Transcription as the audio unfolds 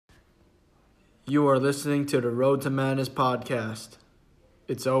You are listening to the Road to Madness podcast.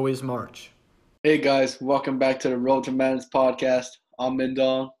 It's always March. Hey guys, welcome back to the Road to Madness podcast. I'm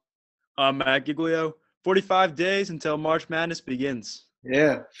Mindong. I'm Matt Giglio. 45 days until March Madness begins.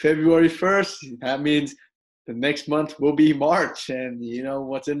 Yeah, February 1st. That means the next month will be March, and you know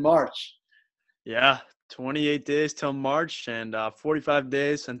what's in March. Yeah, 28 days till March and 45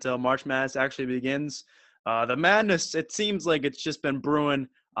 days until March Madness actually begins. The madness, it seems like it's just been brewing,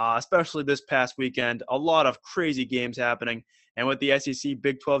 especially this past weekend. A lot of crazy games happening. And with the SEC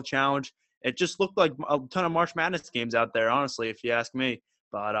Big 12 Challenge, it just looked like a ton of March Madness games out there, honestly, if you ask me.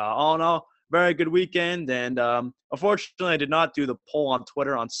 But all in all, very good weekend. And unfortunately, I did not do the poll on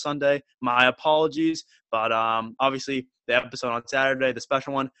Twitter on Sunday. My apologies. But obviously, the episode on Saturday, the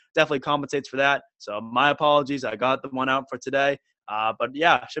special one, definitely compensates for that. So my apologies. I got the one out for today. But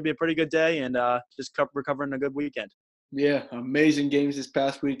yeah, should be a pretty good day and just recovering a good weekend. Yeah, amazing games this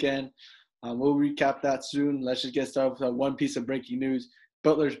past weekend. We'll recap that soon. Let's just get started with one piece of breaking news.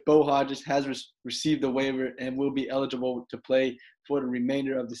 Butler's Bo Hodges has received a waiver and will be eligible to play for the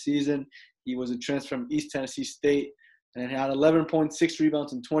remainder of the season. He was a transfer from East Tennessee State and had 11.6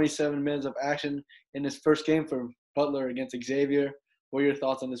 rebounds in 27 minutes of action in his first game for Butler against Xavier. What are your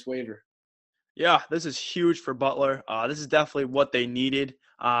thoughts on this waiver? Yeah, this is huge for Butler. This is definitely what they needed.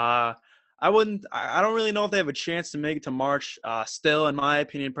 I don't really know if they have a chance to make it to March, still, in my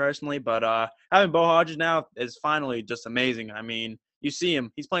opinion, personally. But having Bo Hodges now is finally just amazing. I mean, you see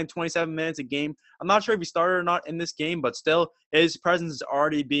him. He's playing 27 minutes a game. I'm not sure if he started or not in this game, but still, his presence is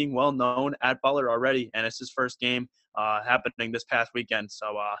already being well known at Butler already, and it's his first game happening this past weekend.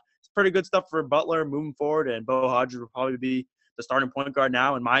 So it's pretty good stuff for Butler moving forward, and Bo Hodges will probably be the starting point guard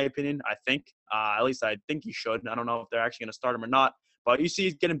now, in my opinion. I think, at least I think he should. I don't know if they're actually going to start him or not. But you see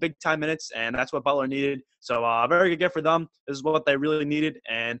he's getting big time minutes, and that's what Butler needed. So very good get for them. This is what they really needed.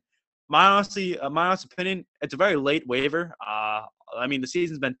 And my honest opinion, it's a very late waiver. I mean, the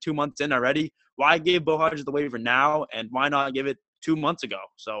season's been 2 months in already. Why give Bo Hodges the waiver now, and why not give it 2 months ago?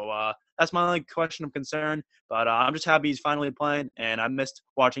 So that's my only question of concern. But I'm just happy he's finally playing, and I missed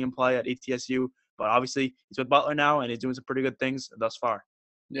watching him play at ETSU. But obviously, he's with Butler now, and he's doing some pretty good things thus far.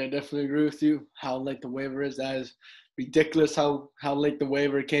 Yeah, definitely agree with you. How late the waiver is. That is ridiculous how late the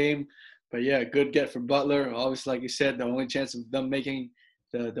waiver came. But yeah, good get for Butler. Obviously, like you said, the only chance of them making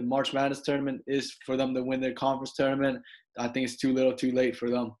the March Madness tournament is for them to win their conference tournament. I think it's too little too late for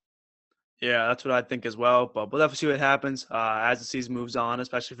them. Yeah, that's what I think as well. But we'll definitely see what happens as the season moves on,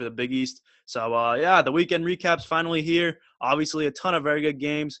 especially for the Big East. So, yeah, the weekend recap's finally here. Obviously, a ton of very good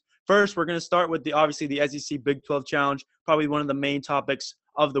games. First, we're going to start with the SEC Big 12 Challenge, probably one of the main topics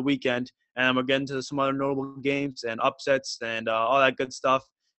of the weekend. And we'll get into some other notable games and upsets and all that good stuff.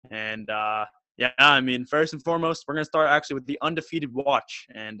 And, yeah, I mean, first and foremost, we're going to start actually with the undefeated watch.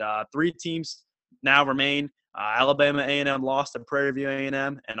 And three teams now remain. Alabama A&M lost to Prairie View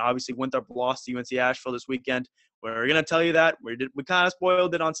A&M, and obviously Winthrop lost to UNC Asheville this weekend. We're going to tell you that. We kind of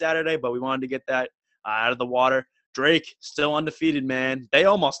spoiled it on Saturday, but we wanted to get that out of the water. Drake, still undefeated, man. They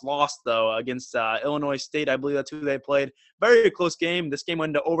almost lost, though, against Illinois State. I believe that's who they played. Very close game. This game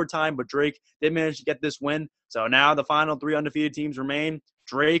went into overtime, but Drake did manage to get this win. So now the final three undefeated teams remain: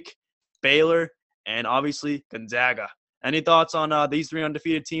 Drake, Baylor, and obviously Gonzaga. Any thoughts on these three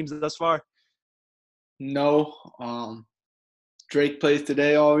undefeated teams thus far? No, Drake plays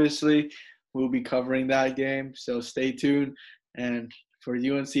today. Obviously, we'll be covering that game, so stay tuned. And for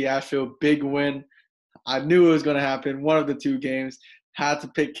UNC Asheville, big win. I knew it was going to happen. One of the two games had to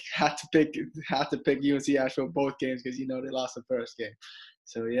pick UNC Asheville both games because they lost the first game.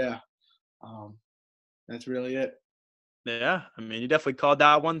 So yeah, um, that's really it. Yeah, I mean, you definitely called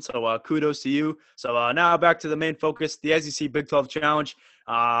that one, so kudos to you. So now back to the main focus, the SEC Big 12 Challenge.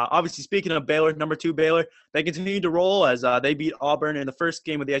 Obviously, speaking of Baylor, number 2 Baylor, they continue to roll as they beat Auburn in the first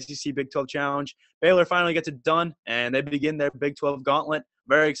game of the SEC Big 12 Challenge. Baylor finally gets it done, and they begin their Big 12 gauntlet.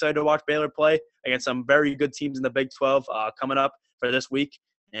 Very excited to watch Baylor play against some very good teams in the Big 12 coming up for this week.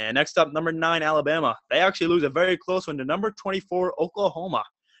 And next up, number 9 Alabama. They actually lose a very close one to number 24 Oklahoma.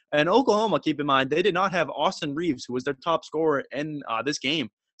 And Oklahoma, keep in mind, they did not have Austin Reeves, who was their top scorer in this game.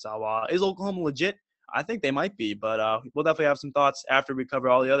 So is Oklahoma legit? I think they might be, but we'll definitely have some thoughts after we cover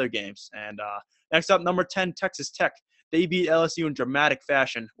all the other games. And next up, number 10, Texas Tech. They beat LSU in dramatic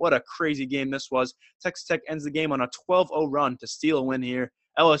fashion. What a crazy game this was. Texas Tech ends the game on a 12-0 run to steal a win here.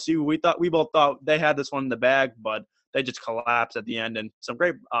 LSU, we both thought they had this one in the bag, but they just collapsed at the end. And some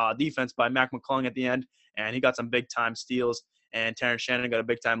great defense by Mac McClung at the end, and he got some big-time steals. And Terrence Shannon got a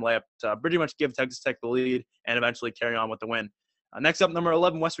big-time layup to pretty much give Texas Tech the lead and eventually carry on with the win. Next up, number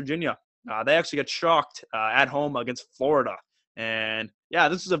 11, West Virginia. They actually got shocked at home against Florida. And Yeah,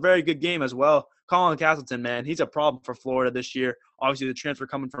 this is a very good game as well. Colin Castleton, man, he's a problem for Florida this year. Obviously, the transfer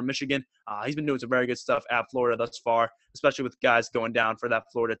coming from Michigan, he's been doing some very good stuff at Florida thus far, especially with guys going down for that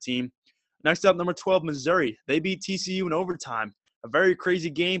Florida team. Next up, number 12, Missouri. They beat TCU in overtime. A very crazy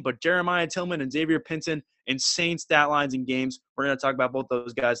game, but Jeremiah Tillman and Xavier Pinson, insane stat lines in games. We're going to talk about both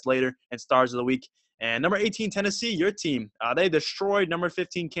those guys later and stars of the week. And number 18, Tennessee, your team. They destroyed number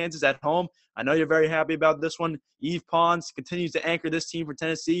 15, Kansas at home. I know you're very happy about this one. Yves Pons continues to anchor this team for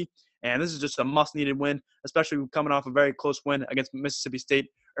Tennessee. And this is just a must-needed win, especially coming off a very close win against Mississippi State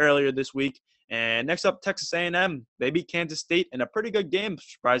earlier this week. And next up, Texas A&M. They beat Kansas State in a pretty good game,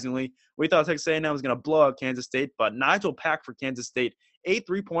 surprisingly. We thought Texas A&M was going to blow out Kansas State, but Nigel Pack for Kansas State. 8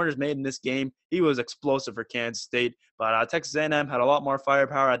 3-pointers made in this game. He was explosive for Kansas State. But Texas A&M had a lot more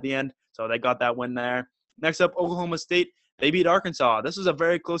firepower at the end, so they got that win there. Next up, Oklahoma State. They beat Arkansas. This was a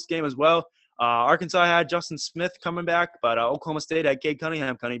very close game as well. Arkansas had Justin Smith coming back, but Oklahoma State had Cade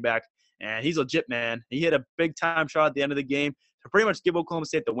Cunningham coming back. And he's legit, man. He hit a big-time shot at the end of the game to pretty much give Oklahoma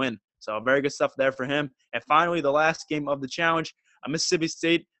State the win. So very good stuff there for him. And finally, the last game of the challenge, Mississippi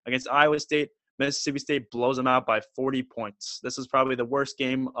State against Iowa State. Mississippi State blows them out by 40 points. This is probably the worst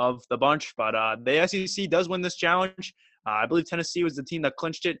game of the bunch, but the SEC does win this challenge. I believe Tennessee was the team that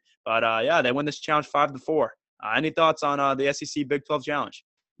clinched it, but yeah, they win this challenge 5-4. Any thoughts on the SEC Big 12 challenge?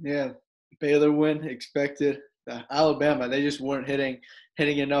 Yeah, Baylor win expected. Alabama, they just weren't hitting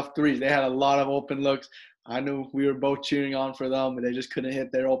enough threes. They had a lot of open looks. I knew we were both cheering on for them, but they just couldn't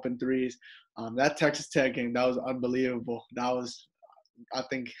hit their open threes. That Texas Tech game, that was unbelievable. That was, I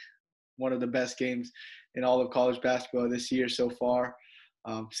think, one of the best games in all of college basketball this year so far.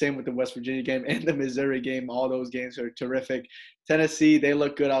 Same with the West Virginia game and the Missouri game. All those games are terrific. Tennessee, they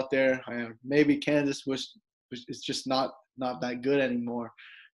look good out there. Maybe Kansas is just not that good anymore.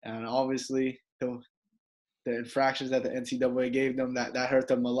 And obviously, the infractions that the NCAA gave them, that hurt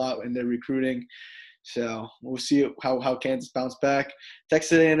them a lot in their recruiting. So we'll see how Kansas bounce back.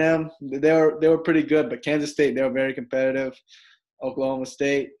 Texas A&M, they were pretty good, but Kansas State, they were very competitive. Oklahoma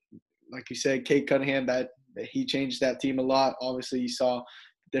State, like you said, Cade Cunningham, that he changed that team a lot. Obviously, you saw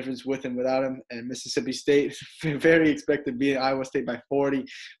the difference with and without him. And Mississippi State, very expected beating Iowa State by 40.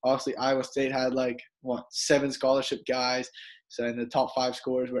 Obviously, Iowa State had 7 scholarship guys. So in the top 5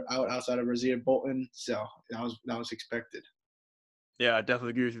 scorers were outside of Rasir Bolton. So that was expected. Yeah, I definitely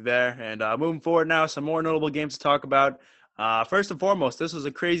agree with you there. And moving forward now, some more notable games to talk about. First and foremost, this was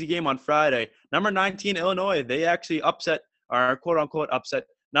a crazy game on Friday. Number 19, Illinois, they actually upset, or quote-unquote upset,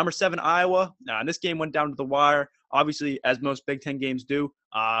 number 7, Iowa. And this game went down to the wire, obviously, as most Big Ten games do.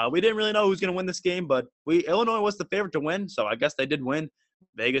 We didn't really know who was going to win this game, but Illinois was the favorite to win, so I guess they did win.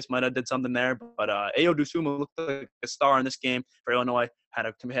 Vegas might have did something there, but Ayo Dosunmu looked like a star in this game for Illinois, had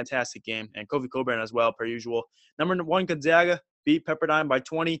a fantastic game, and Kofi Cockburn as well, per usual. Number 1, Gonzaga beat Pepperdine by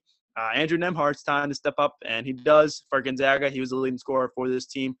 20. Andrew Nemhart's time to step up, and he does for Gonzaga. He was the leading scorer for this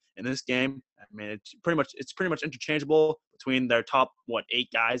team in this game. I mean, it's pretty much interchangeable between their top 8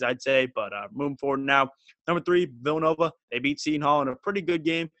 guys, I'd say. But moving forward now, number 3, Villanova. They beat Seton Hall in a pretty good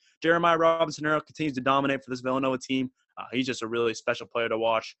game. Jeremiah Robinson-Earl continues to dominate for this Villanova team. He's just a really special player to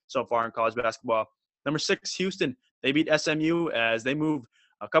watch so far in college basketball. Number 6, Houston. They beat SMU as they move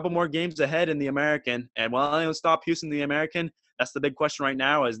a couple more games ahead in the American. And while I don't stop Houston in the American, that's the big question right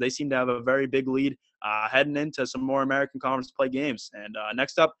now, as they seem to have a very big lead heading into some more American Conference play games. And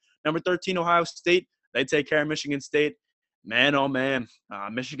next up, number 13, Ohio State. They take care of Michigan State. Man, oh, man.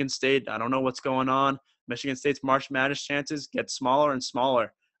 Michigan State, I don't know what's going on. Michigan State's March Madness chances get smaller and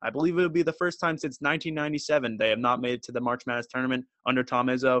smaller. I believe it will be the first time since 1997 they have not made it to the March Madness tournament under Tom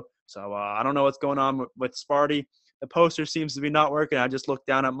Izzo. So I don't know what's going on with Sparty. The poster seems to be not working. I just looked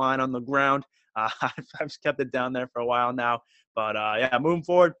down at mine on the ground. I've kept it down there for a while now. But, yeah, moving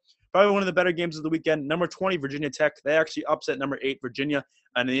forward, probably one of the better games of the weekend. Number 20, Virginia Tech. They actually upset number 8, Virginia,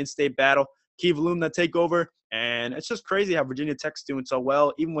 in the in-state battle. Key Bloom that take over. And it's just crazy how Virginia Tech's doing so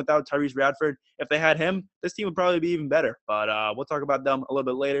well, even without Tyrese Radford. If they had him, this team would probably be even better. But we'll talk about them a little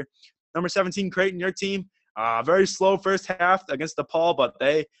bit later. Number 17, Creighton, your team. Very slow first half against DePaul, but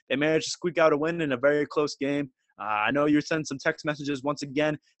they managed to squeak out a win in a very close game. I know you're sending some text messages once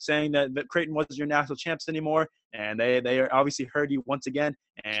again saying that Creighton wasn't your national champs anymore, and they obviously heard you once again,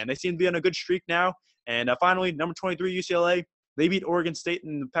 and they seem to be on a good streak now. And finally, number 23, UCLA. They beat Oregon State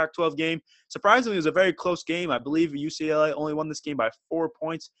in the Pac-12 game. Surprisingly, it was a very close game. I believe UCLA only won this game by 4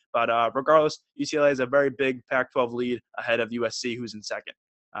 points, but regardless, UCLA has a very big Pac-12 lead ahead of USC, who's in second.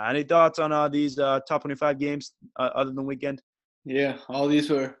 Any thoughts on these top 25 games other than weekend? Yeah, all these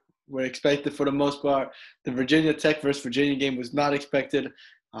were expected for the most part. The Virginia Tech versus Virginia game was not expected.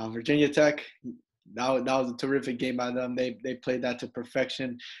 Virginia Tech, that was a terrific game by them. They played that to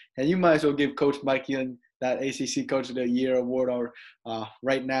perfection. And you might as well give Coach Mike Young that ACC Coach of the Year award or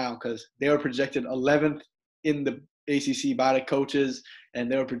right now, because they were projected 11th in the ACC by the coaches,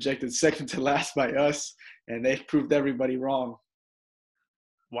 and they were projected second to last by us, and they proved everybody wrong.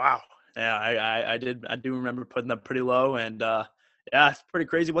 Wow. Yeah, I do remember putting them pretty low, and yeah, it's pretty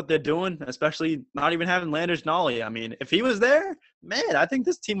crazy what they're doing, especially not even having Landers Nolly. I mean, if he was there, man, I think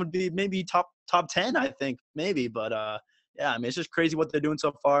this team would be maybe top 10, I think, maybe. But yeah, I mean, it's just crazy what they're doing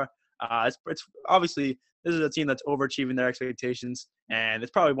so far. It's obviously this is a team that's overachieving their expectations, and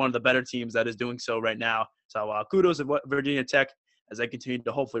it's probably one of the better teams that is doing so right now. So kudos to Virginia Tech as they continue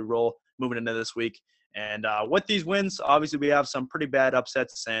to hopefully roll moving into this week. And with these wins, obviously we have some pretty bad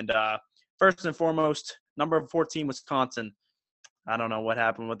upsets. And first and foremost, number 14, Wisconsin. I don't know what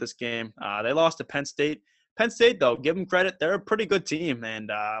happened with this game. They lost to Penn State. Penn State, though, give them credit. They're a pretty good team.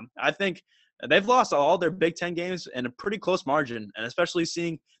 And I think they've lost all their Big Ten games in a pretty close margin. And especially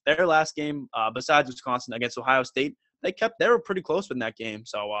seeing their last game besides Wisconsin against Ohio State, they were pretty close in that game.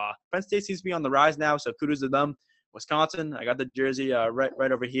 So Penn State seems to be on the rise now, so kudos to them. Wisconsin, I got the jersey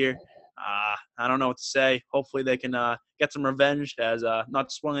right over here. I don't know what to say. Hopefully they can get some revenge as not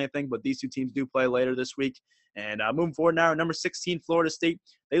to spoil anything, but these two teams do play later this week. And moving forward now, number 16, Florida State.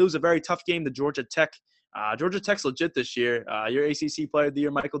 They lose a very tough game to Georgia Tech. Georgia Tech's legit this year. Your ACC Player of the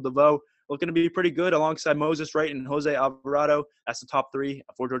Year, Michael DeVoe, looking to be pretty good alongside Moses Wright and Jose Alvarado. That's the top three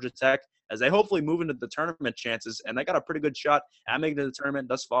for Georgia Tech as they hopefully move into the tournament chances. And they got a pretty good shot at making it to the tournament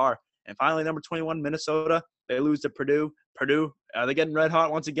thus far. And finally, number 21, Minnesota. They lose to Purdue. Purdue, are they getting red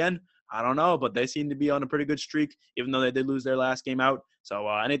hot once again? I don't know, but they seem to be on a pretty good streak, even though they did lose their last game out. So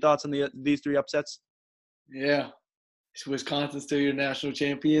any thoughts on these three upsets? Yeah. Is Wisconsin still your national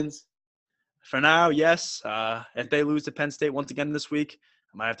champions? For now, yes. If they lose to Penn State once again this week,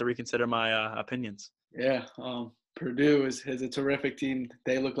 I might have to reconsider my opinions. Yeah. Purdue is a terrific team.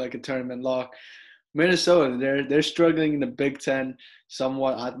 They look like a tournament lock. Minnesota, they're struggling in the Big Ten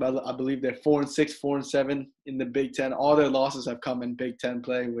somewhat. I believe they're 4-6, 4-7 in the Big Ten. All their losses have come in Big Ten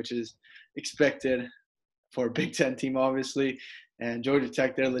play, which is expected for a Big Ten team, obviously. And Georgia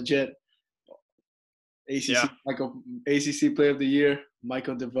Tech, they're legit. ACC Player of the Year,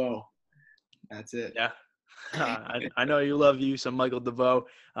 Michael DeVoe. That's it. Yeah. I know you love some Michael DeVoe.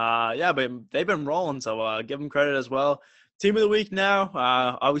 Yeah, but they've been rolling, so give them credit as well. Team of the week now,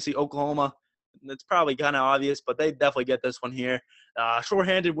 obviously Oklahoma. It's probably kind of obvious, but they definitely get this one here.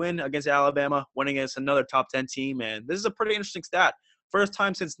 Short-handed win against Alabama, winning against another top 10 team. And this is a pretty interesting stat. First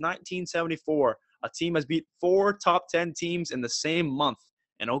time since 1974, a team has beat 4 top 10 teams in the same month.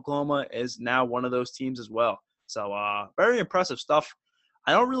 And Oklahoma is now one of those teams as well. So very impressive stuff.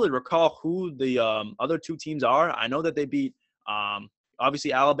 I don't really recall who the other two teams are. I know that they beat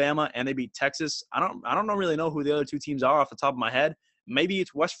obviously Alabama and they beat Texas. I don't really know who the other two teams are off the top of my head. Maybe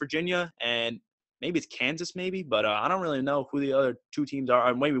it's West Virginia and maybe it's Kansas maybe, but I don't really know who the other two teams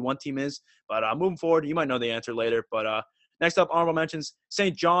are. Or maybe one team is. But moving forward, you might know the answer later. But next up, honorable mentions,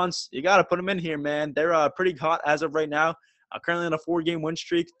 St. John's. You got to put them in here, man. They're pretty hot as of right now. Currently on a 4-game win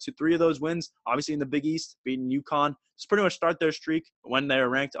streak to 3 of those wins, obviously in the Big East, beating UConn. Just pretty much start their streak when they're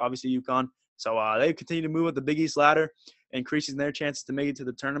ranked, obviously UConn. So they continue to move up the Big East ladder, increasing their chances to make it to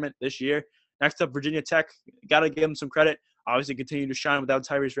the tournament this year. Next up, Virginia Tech. Got to give them some credit. Obviously continue to shine without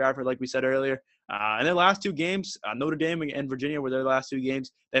Tyrese Radford, like we said earlier. In their last 2 games, Notre Dame and Virginia were their last 2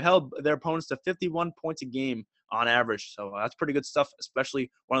 games. They've held their opponents to 51 points a game on average. So that's pretty good stuff, especially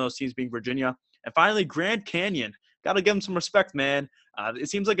one of those teams being Virginia. And finally, Grand Canyon. Got to give them some respect, man.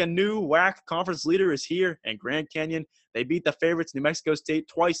 It seems like a new WAC conference leader is here, and Grand Canyon, they beat the favorites, New Mexico State,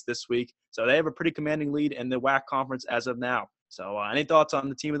 twice this week. So they have a pretty commanding lead in the WAC conference as of now. So any thoughts on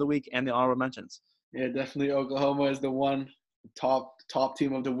the team of the week and the honorable mentions? Yeah, definitely Oklahoma is the one top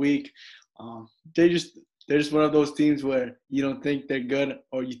team of the week. They're just one of those teams where you don't think they're good,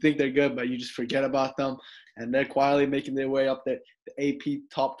 or you think they're good, but you just forget about them. And they're quietly making their way up the AP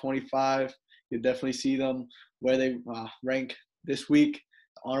top 25. You definitely see them where they rank this week.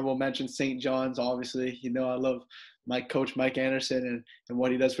 Honorable mention, St. John's, obviously. You know I love my coach, Mike Anderson, and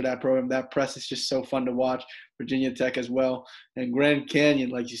what he does for that program. That press is just so fun to watch. Virginia Tech as well. And Grand Canyon,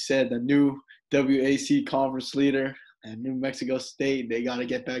 like you said, the new WAC conference leader, and New Mexico State, they got to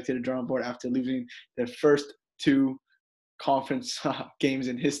get back to the drawing board after losing their first 2 conference games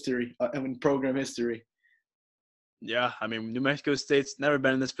in history, in program history. Yeah, I mean, New Mexico State's never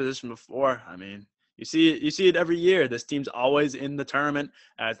been in this position before. I mean, you see it every year. This team's always in the tournament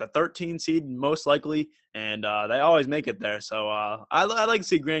as the 13 seed, most likely, and they always make it there. So I like to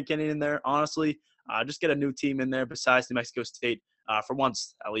see Grand Canyon in there, honestly. Just get a new team in there besides New Mexico State. for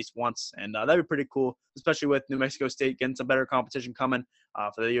once, at least once. And that'd be pretty cool, especially with New Mexico State getting some better competition coming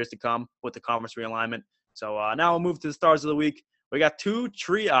for the years to come with the conference realignment. So now we'll move to the stars of the week. We got two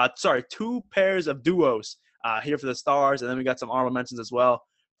pairs of duos here for the stars, and then we got some honorable mentions as well.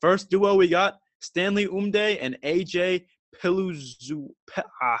 First duo we got Stanley Umde and AJ Piluzu.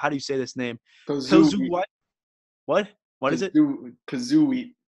 How do you say this name? Pazui. What? What is it?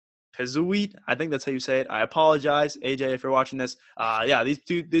 Pazui. Pizuit. I think that's how you say it. I apologize, AJ, if you're watching this. Yeah,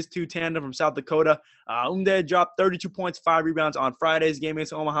 these two tandem from South Dakota. Umde dropped 32 points, 5 rebounds on Friday's game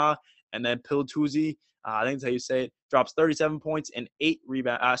against Omaha, and then Piltuzi, I think that's how you say it, drops 37 points and 8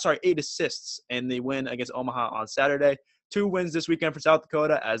 assists in the win against Omaha on Saturday. 2 wins this weekend for South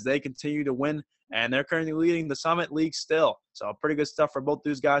Dakota as they continue to win, and they're currently leading the Summit League still. So pretty good stuff for both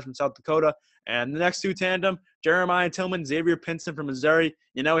these guys from South Dakota. And the next two tandem, Jeremiah Tillman, Xavier Pinson from Missouri.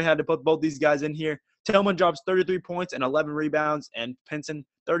 You know we had to put both these guys in here. Tillman drops 33 points and 11 rebounds, and Pinson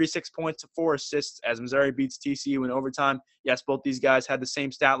 36 points, 4 assists as Missouri beats TCU in overtime. Yes, both these guys had the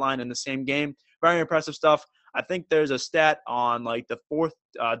same stat line in the same game. Very impressive stuff. I think there's a stat on like the fourth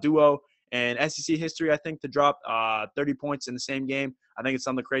duo in SEC history, I think, to drop 30 points in the same game. I think it's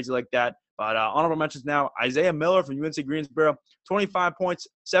something crazy like that. But honorable mentions now, Isaiah Miller from UNC Greensboro, 25 points,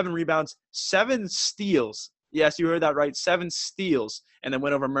 7 rebounds, 7 steals. Yes, you heard that right, 7 steals, and then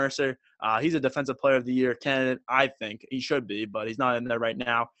went over Mercer. He's a Defensive Player of the Year candidate, I think. He should be, but he's not in there right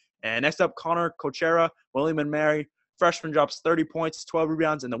now. And next up, Connor Cochera, William & Mary. Freshman drops 30 points, 12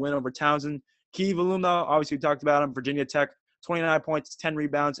 rebounds, and the win over Townsend. Key Volumna, obviously we talked about him, Virginia Tech, 29 points, 10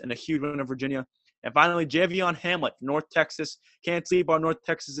 rebounds, and a huge win over Virginia. And finally, Javion Hamlet, North Texas. Can't sleep on North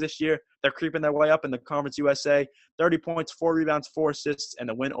Texas this year. They're creeping their way up in the Conference USA. 30 points, 4 rebounds, 4 assists, and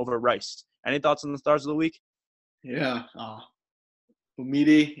the win over Rice. Any thoughts on the stars of the week? Yeah.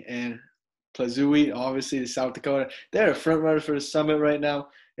 Umidi and Plazui, obviously the South Dakota. They're a front runner for the Summit right now.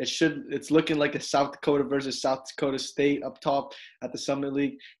 It's looking like a South Dakota versus South Dakota State up top at the Summit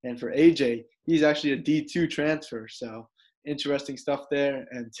League. And for AJ, he's actually a D2 transfer. So interesting stuff there.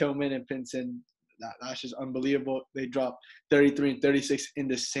 And Tillman and Pinson, that's just unbelievable. They dropped 33 and 36 in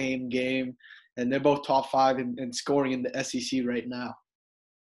the same game. And they're both top 5 in scoring in the SEC right now.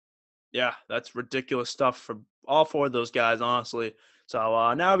 Yeah, that's ridiculous stuff for all 4 of those guys, honestly.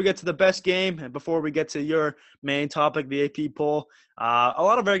 So now we get to the best game. And before we get to your main topic, the AP poll, a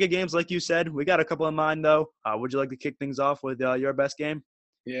lot of very good games, like you said. We got a couple in mind, though. Would you like to kick things off with your best game?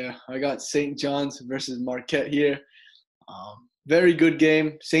 Yeah, I got St. John's versus Marquette here. Very good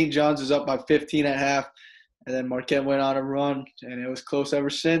game. St. John's was up by 15 at half, and then Marquette went on a run, and it was close ever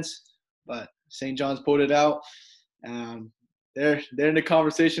since. But St. John's pulled it out. They're in the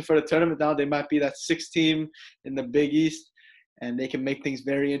conversation for the tournament now. They might be that 6th team in the Big East, and they can make things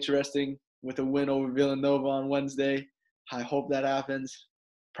very interesting with a win over Villanova on Wednesday. I hope that happens.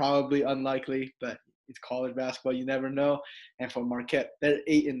 Probably unlikely, but it's college basketball. You never know. And for Marquette, they're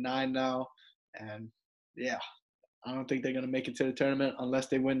 8-9 now, and yeah, I don't think they're gonna make it to the tournament unless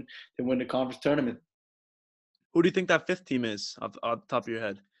they win the conference tournament. Who do you think that 5th team is off the top of your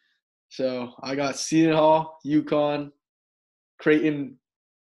head? So I got Seton Hall, UConn, Creighton,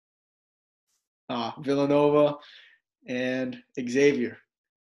 Villanova, and Xavier.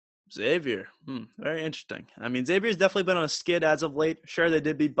 Xavier. Very interesting. I mean, Xavier's definitely been on a skid as of late. Sure, they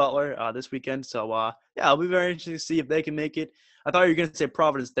did beat Butler this weekend. So, yeah, it'll be very interesting to see if they can make it. I thought you were going to say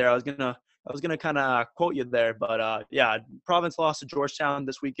Providence there. I was gonna kind of quote you there. But, yeah, Providence lost to Georgetown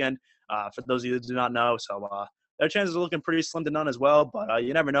this weekend, for those of you that do not know. So, their chances are looking pretty slim to none as well. But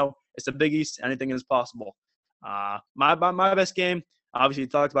you never know. It's the Big East. Anything is possible. My best game, obviously you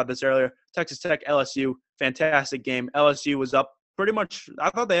talked about this earlier, Texas Tech, LSU, fantastic game. LSU was up pretty much. I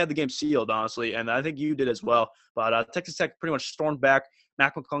thought they had the game sealed, honestly, and I think you did as well. But Texas Tech pretty much stormed back.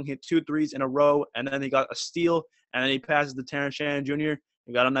 Mac McClung hit 2 threes in a row, and then he got a steal, and then he passes to Terrence Shannon Jr.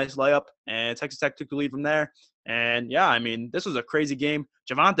 He got a nice layup, and Texas Tech took the lead from there. And, yeah, I mean, this was a crazy game.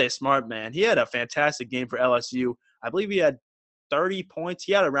 Javonte Smart, man, he had a fantastic game for LSU. I believe he had 30 points.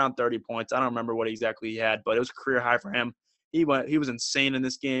 He had around 30 points. I don't remember what exactly he had, but it was a career high for him. He was insane in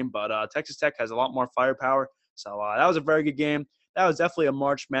this game, but Texas Tech has a lot more firepower. So that was a very good game. That was definitely a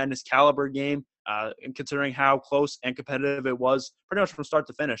March Madness caliber game, and considering how close and competitive it was pretty much from start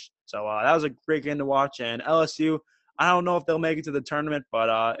to finish. So that was a great game to watch. And LSU, I don't know if they'll make it to the tournament,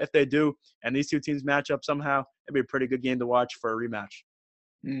 but if they do and these 2 teams match up somehow, it'd be a pretty good game to watch for a rematch.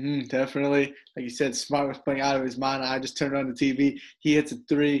 Definitely. Like you said, Smart was playing out of his mind. I just turned on the TV. He hits a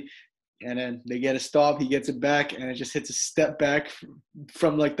 3, and then they get a stop. He gets it back, and it just hits a step back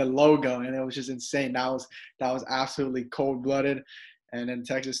from like the logo, and it was just insane. That was absolutely cold-blooded. And then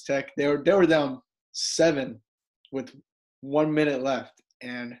Texas Tech, they were down 7 with 1 minute left,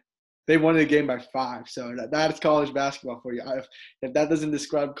 and they won the game by 5. So that's college basketball for you. If that doesn't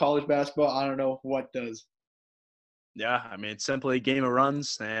describe college basketball, I don't know what does. Yeah, I mean, it's simply a game of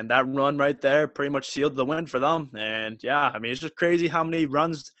runs, and that run right there pretty much sealed the win for them. And yeah, I mean, it's just crazy how many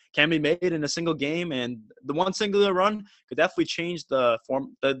runs can be made in a single game, and the one singular run could definitely change the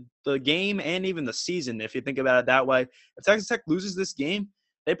game, and even the season if you think about it that way. If Texas Tech loses this game,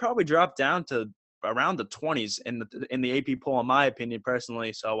 they probably drop down to around the 20s in the AP poll, in my opinion,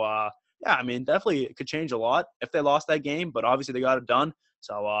 personally. So yeah, I mean, definitely it could change a lot if they lost that game, but obviously they got it done.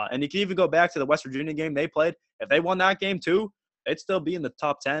 So and you can even go back to the West Virginia game they played. If they won that game too, they'd still be in the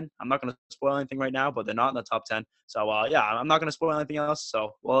top 10. I'm not going to spoil anything right now, but they're not in the top 10. So, yeah, I'm not going to spoil anything else.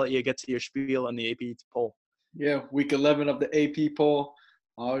 So, well, you get to your spiel in the AP poll. Yeah, week 11 of the AP poll.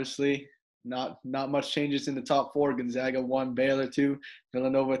 Obviously, not much changes in the top 4. Gonzaga 1, Baylor 2,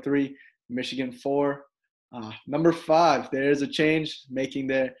 Villanova 3, Michigan 4. Number 5, there is a change, making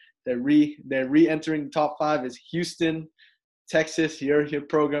their re-entering the top 5 is Houston, Texas, your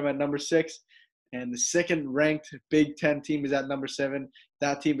program at number 6. And the second-ranked Big Ten team is at number 7.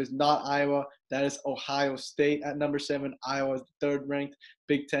 That team is not Iowa. That is Ohio State at number 7. Iowa is the third-ranked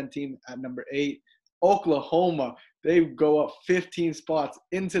Big Ten team at number 8. Oklahoma, they go up 15 spots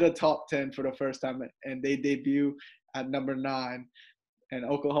into the top 10 for the first time, and they debut at number 9. And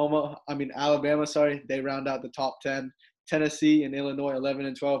Alabama, they round out the top 10. Tennessee and Illinois, 11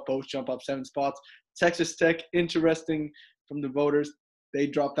 and 12, both jump up 7 spots. Texas Tech, interesting from the voters, they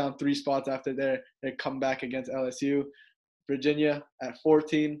dropped down 3 spots after their comeback against LSU. Virginia at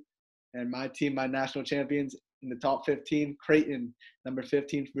 14, and my team, my national champions, in the top 15. Creighton, number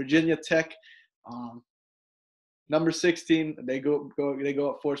 15. Virginia Tech, number 16. They go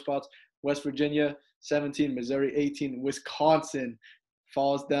up 4 spots. West Virginia, 17. Missouri, 18. Wisconsin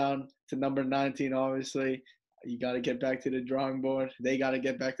falls down to number 19. Obviously, you got to get back to the drawing board. They got to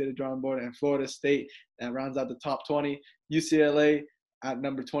get back to the drawing board. And Florida State, that rounds out the top 20. UCLA at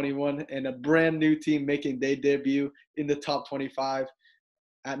number 21, and a brand new team making their debut in the top 25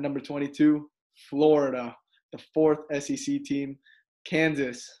 at number 22, Florida, the 4th SEC team.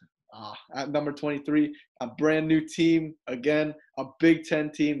 Kansas at number 23, a brand new team, again, a Big Ten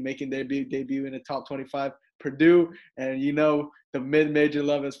team making their debut in the top 25. Purdue, and the mid-major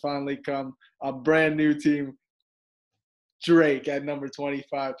love has finally come, a brand new team. Drake at number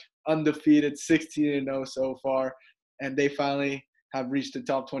 25, undefeated, 16-0 so far, and they finally have reached the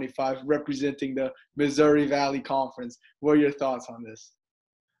top 25, representing the Missouri Valley Conference. What are your thoughts on this?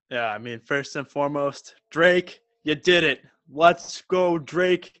 Yeah, I mean, first and foremost, Drake, you did it. Let's go,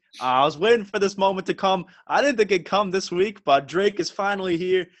 Drake. I was waiting for this moment to come. I didn't think it'd come this week, but Drake is finally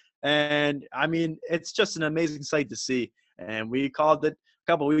here. And, I mean, it's just an amazing sight to see. And we called it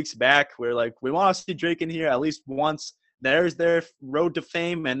a couple of weeks back. We're like, we want to see Drake in here at least once. There's their road to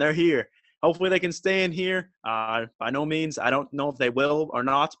fame, and they're here. Hopefully they can stay in here. By no means, I don't know if they will or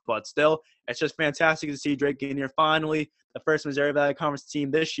not, but still, it's just fantastic to see Drake in here finally, the first Missouri Valley Conference team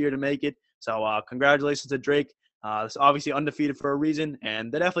this year to make it. So congratulations to Drake. It's obviously undefeated for a reason,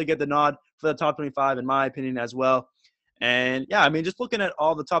 and they definitely get the nod for the top 25, in my opinion, as well. And, yeah, I mean, just looking at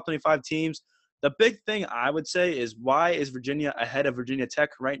all the top 25 teams, the big thing I would say is, why is Virginia ahead of Virginia Tech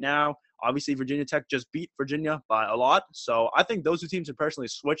right now? Obviously, Virginia Tech just beat Virginia by a lot. So I think those 2 teams would personally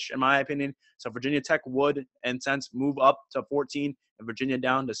switch, in my opinion. So Virginia Tech would, in a sense, move up to 14 and Virginia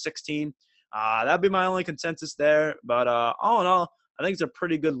down to 16. That'd be my only consensus there. But all in all, I think it's a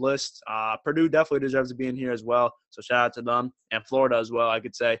pretty good list. Purdue definitely deserves to be in here as well. So shout out to them. And Florida as well, I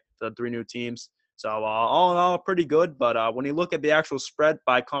could say, the 3 new teams. So all in all, pretty good. But when you look at the actual spread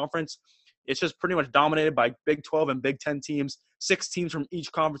by conference, it's just pretty much dominated by Big 12 and Big 10 teams. 6 teams from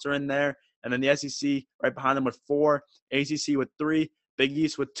each conference are in there. And then the SEC right behind them with 4, ACC with 3, Big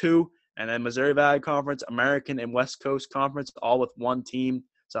East with 2, and then Missouri Valley Conference, American, and West Coast Conference all with 1 team.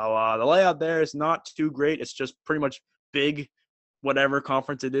 So the layout there is not too great. It's just pretty much big, whatever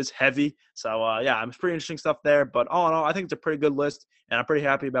conference it is, heavy. So, yeah, it's pretty interesting stuff there. But all in all, I think it's a pretty good list, and I'm pretty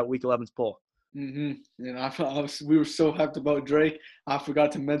happy about Week 11's poll. And we were so hyped about Drake. I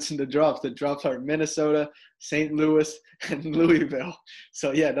forgot to mention the drops. The drops are Minnesota, St. Louis, and Louisville.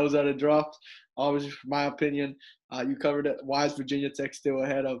 So, yeah, those are the drops. Obviously, my opinion, you covered it. Why is Virginia Tech still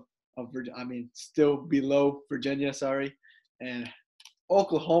ahead of still below Virginia, sorry. And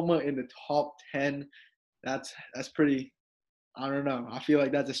Oklahoma in the top 10, that's pretty – I don't know. I feel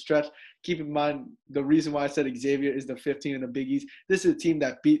like that's a stretch. Keep in mind, the reason why I said Xavier is the 15 in the Big East. This is a team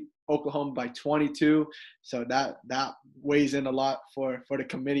that beat Oklahoma by 22, so that weighs in a lot for the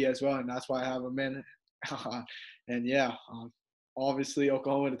committee as well, and that's why I have them in. And yeah, obviously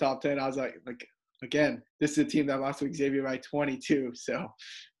Oklahoma in the top 10. I was like again, this is a team that lost to Xavier by 22. So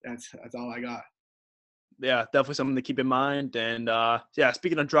that's all I got. Yeah, definitely something to keep in mind. And yeah,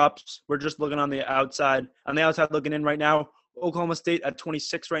 speaking of drops, we're just looking on the outside. On the outside looking in right now, Oklahoma State at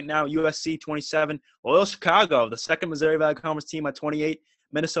 26 right now, USC 27, Loyola Chicago, the second Missouri Valley Conference team at 28,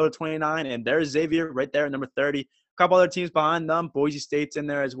 Minnesota 29, and there's Xavier right there at number 30. A couple other teams behind them, Boise State's in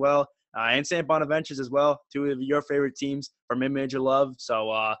there as well, and St. Bonaventure's as well, two of your favorite teams for mid-major love.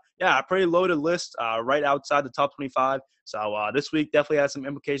 So, yeah, a pretty loaded list right outside the top 25. So this week definitely has some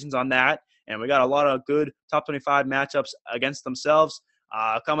implications on that. And we got a lot of good top 25 matchups against themselves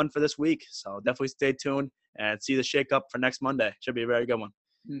coming for this week. So definitely stay tuned and see the shakeup for next Monday. Should be a very good one.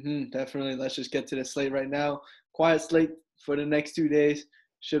 Definitely. Let's just get to the slate right now. Quiet slate for the next 2 days.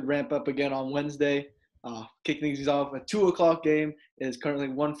 Should ramp up again on Wednesday. Kicking things off, a 2 o'clock game. It is currently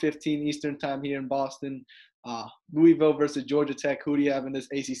 1:15 Eastern time here in Boston. Louisville versus Georgia Tech. Who do you have in this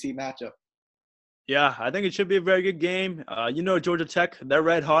ACC matchup? Yeah, I think it should be a very good game. Georgia Tech, they're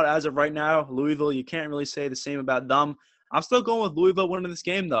red hot as of right now. Louisville, you can't really say the same about them. I'm still going with Louisville winning this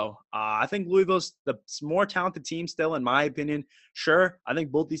game, though. I think Louisville's the more talented team still, in my opinion. Sure, I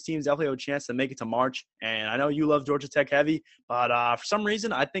think both these teams definitely have a chance to make it to March. And I know you love Georgia Tech heavy, but for some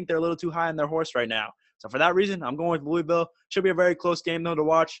reason, I think they're a little too high on their horse right now. So for that reason, I'm going with Louisville. Should be a very close game, though, to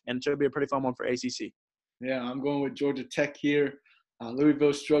watch, and it should be a pretty fun one for ACC. Yeah, I'm going with Georgia Tech here.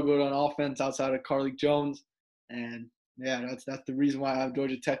 Louisville struggled on offense outside of Carly Jones, and yeah, that's the reason why I have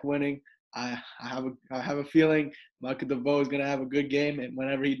Georgia Tech winning. I have a feeling Michael DeVoe is going to have a good game, and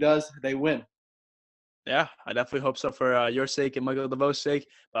whenever he does, they win. Yeah, I definitely hope so for your sake and Michael DeVoe's sake.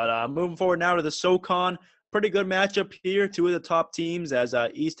 But moving forward now to the SoCon, pretty good matchup here. Two of the top teams as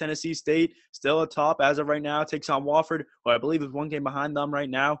East Tennessee State still atop as of right now takes on Wofford, who I believe is one game behind them right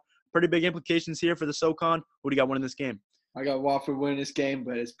now. Pretty big implications here for the SoCon. Who do you got winning this game? I got Wofford winning this game,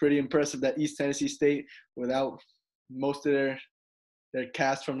 but it's pretty impressive that East Tennessee State, without most of their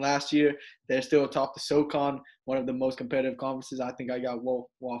cast from last year, they're still atop the SoCon, one of the most competitive conferences. I think I got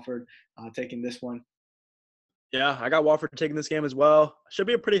Wofford taking this one. Yeah, I got Wofford taking this game as well. Should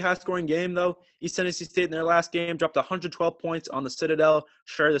be a pretty high-scoring game, though. East Tennessee State in their last game dropped 112 points on the Citadel.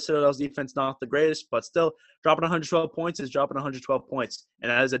 Sure, the Citadel's defense not the greatest, but still, dropping 112 points is dropping 112 points.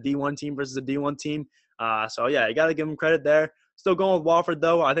 And that is a D1 team versus a D1 team. So, yeah, you got to give them credit there. Still going with Wofford,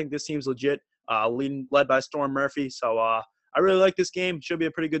 though. I think this team's legit, led by Storm Murphy. So, I really like this game. Should be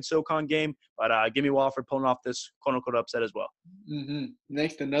a pretty good SoCon game, but give me Wofford pulling off this quote-unquote upset as well.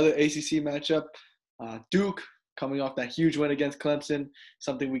 Next, another ACC matchup. Duke coming off that huge win against Clemson,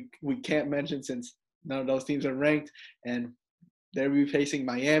 something we can't mention since none of those teams are ranked, and they'll be facing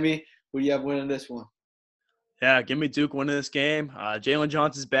Miami. Who do you have winning this one? Yeah, give me Duke winning this game. Jalen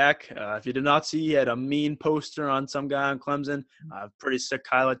Johnson's back. If you did not see, he had a mean poster on some guy on Clemson. Pretty sick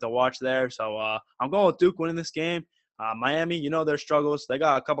highlight to watch there. So I'm going with Duke winning this game. Miami, you know their struggles. They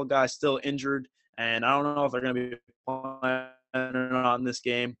got a couple guys still injured, and I don't know if they're going to be playing or not in this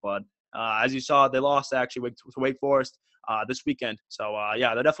game. But as you saw, they lost actually to Wake Forest this weekend. So,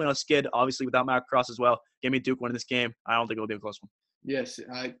 yeah, they're definitely on a skid, obviously, without Matt Cross as well. Give me Duke winning this game. I don't think it'll be a close one. Yes,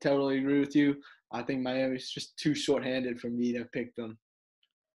 I totally agree with you. I think Miami's just too short-handed for me to pick them.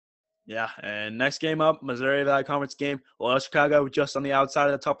 Yeah, and next game up, Missouri Valley Conference game. Loyola Chicago just on the outside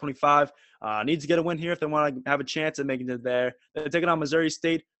of the top 25. Needs to get a win here if they want to have a chance at making it there. They're taking on Missouri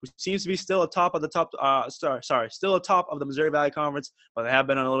State, who seems to be still atop of the still atop of the Missouri Valley Conference, but they have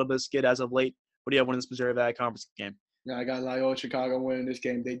been on a little bit of skid as of late. What do you have winning this Missouri Valley Conference game? Yeah, I got Loyola Chicago winning this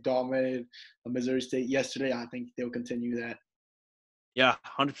game. They dominated Missouri State yesterday. I think they'll continue that. Yeah,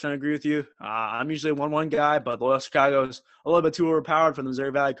 100% agree with you. I'm usually a 1-1 guy, but Loyola Chicago is a little bit too overpowered for the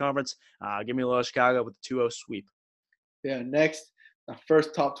Missouri Valley Conference. Give me Loyola Chicago with the 2-0 sweep. Yeah, next, our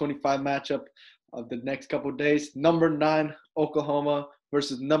first top 25 matchup of the next couple of days. Number 9, Oklahoma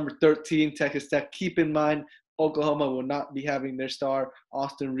versus number 13, Texas Tech. Keep in mind, Oklahoma will not be having their star,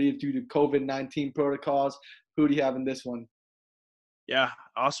 Austin Reeves, due to COVID-19 protocols. Who do you have in this one? Yeah,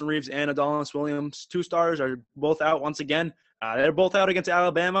 Austin Reeves and Adonis Williams, 2 stars, are both out once again. They're both out against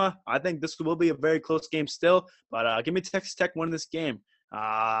Alabama. I think this will be a very close game still, but give me Texas Tech winning this game.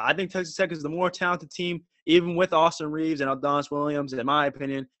 I think Texas Tech is the more talented team, even with Austin Reeves and Adonis Williams, in my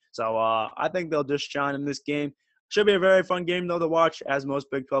opinion. So I think they'll just shine in this game. Should be a very fun game, though, to watch, as most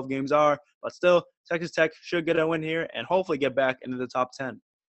Big 12 games are. But still, Texas Tech should get a win here and hopefully get back into the top 10.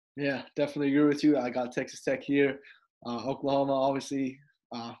 Yeah, definitely agree with you. I got Texas Tech here. Oklahoma, obviously,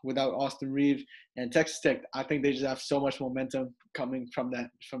 without Austin Reeves, and Texas Tech, I think they just have so much momentum coming from that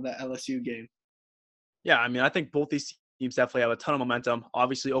LSU game. Yeah, I mean, I think both these teams definitely have a ton of momentum.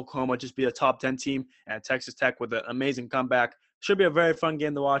 Obviously, Oklahoma just be a top 10 team, and Texas Tech with an amazing comeback should be a very fun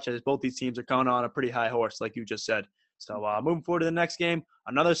game to watch as both these teams are coming on a pretty high horse, like you just said. So moving forward to the next game,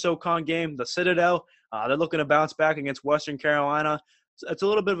 another SoCon game, the Citadel. They're looking to bounce back against Western Carolina. It's a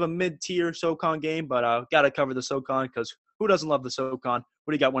little bit of a mid-tier SoCon game, but got to cover the SoCon because who doesn't love the SoCon?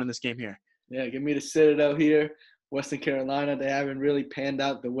 What do you got winning this game here? Yeah, give me the Citadel here. Western Carolina, they haven't really panned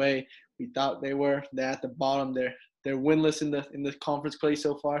out the way we thought they were. They're at the bottom. They're winless in the conference play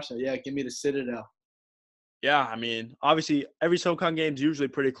so far. So yeah, give me the Citadel. Yeah, I mean, obviously every SoCon game is usually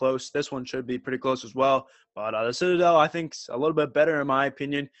pretty close. This one should be pretty close as well. But the Citadel, I think, is a little bit better in my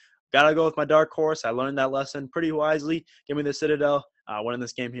opinion. Got to go with my dark horse. I learned that lesson pretty wisely. Give me the Citadel winning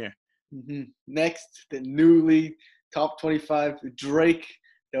this game here. Mm-hmm. Next, the newly top 25 Drake.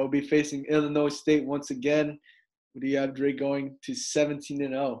 They'll be facing Illinois State once again. What do you have Drake going to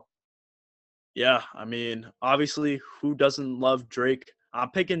 17-0? Yeah, I mean, obviously, who doesn't love Drake?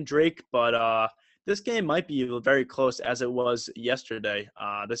 I'm picking Drake, but this game might be very close as it was yesterday.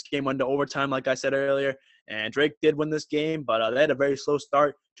 This game went to overtime, like I said earlier, and Drake did win this game, but they had a very slow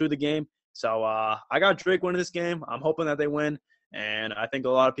start to the game. So I got Drake winning this game. I'm hoping that they win, and I think a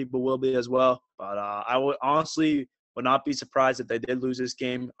lot of people will be as well. But I would honestly would not be surprised if they did lose this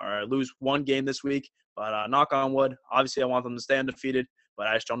game or lose one game this week. But knock on wood, obviously I want them to stay undefeated, but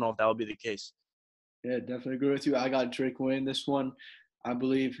I just don't know if that will be the case. Yeah, definitely agree with you. I got Drake winning this one. I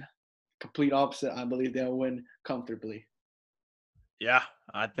believe complete opposite. I believe they'll win comfortably. Yeah,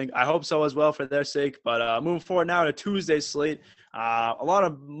 I hope so as well for their sake. But moving forward now to Tuesday's slate, a lot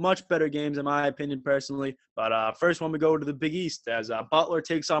of much better games in my opinion personally. But first one we go to the Big East as Butler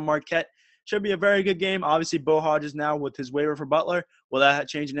takes on Marquette. Should be a very good game. Obviously, Bo Hodges now with his waiver for Butler. Will that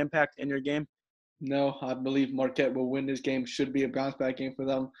change an impact in your game? No, I believe Marquette will win this game. Should be a bounce back game for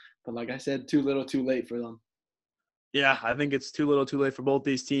them. But like I said, too little, too late for them. Yeah, I think it's too little, too late for both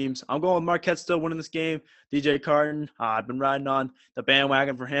these teams. I'm going with Marquette still winning this game. DJ Carton, I've been riding on the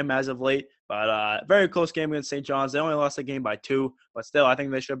bandwagon for him as of late. But very close game against St. John's. They only lost the game by 2. But still, I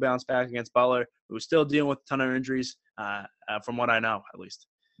think they should bounce back against Butler, who's still dealing with a ton of injuries, from what I know, at least.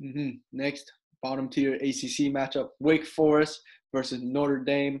 Mm-hmm. Next, bottom tier ACC matchup, Wake Forest versus Notre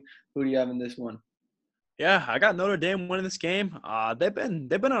Dame. Who do you have in this one? Yeah, I got Notre Dame winning this game. They've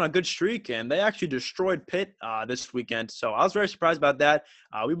been on a good streak, and they actually destroyed Pitt this weekend. So I was very surprised about that.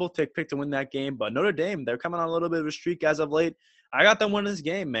 We both picked to win that game, but Notre Dame, they're coming on a little bit of a streak as of late. I got them winning this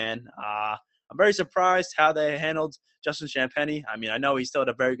game, man. I'm very surprised how they handled Justin Champagny. I mean, I know he still had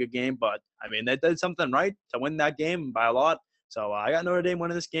a very good game, but I mean they did something right to win that game by a lot. So I got Notre Dame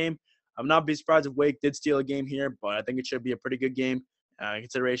winning this game. I'm not be surprised if Wake did steal a game here, but I think it should be a pretty good game, in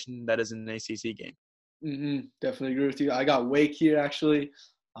consideration that is an ACC game. Mm-hmm. Definitely agree with you. I got Wake here, actually.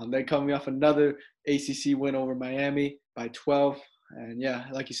 They're coming off another ACC win over Miami by 12. And, yeah,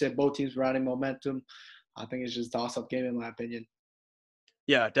 like you said, both teams riding momentum. I think it's just a toss-up game in my opinion.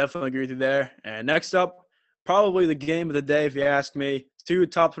 Yeah, definitely agree with you there. And next up, probably the game of the day, if you ask me. 2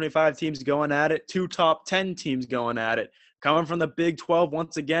 top 25 teams going at it, 2 top 10 teams going at it. Coming from the Big 12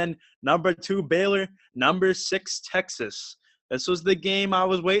 once again, number 2 Baylor, number 6 Texas. This was the game I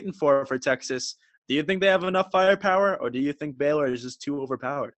was waiting for Texas. Do you think they have enough firepower, or do you think Baylor is just too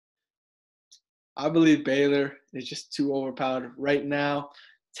overpowered? I believe Baylor is just too overpowered right now.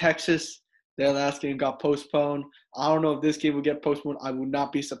 Texas, their last game got postponed. I don't know if this game will get postponed. I would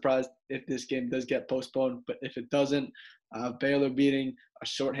not be surprised if this game does get postponed. But if it doesn't, Baylor beating a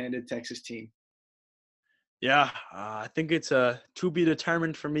shorthanded Texas team. Yeah, I think it's to be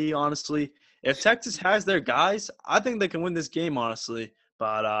determined for me, honestly. If Texas has their guys, I think they can win this game, honestly.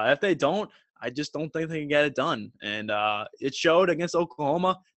 But if they don't, I just don't think they can get it done. And it showed against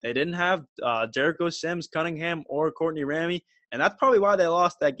Oklahoma. They didn't have Jericho Sims, Cunningham, or Courtney Ramey. And that's probably why they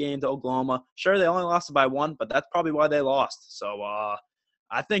lost that game to Oklahoma. Sure, they only lost it by 1, but that's probably why they lost. So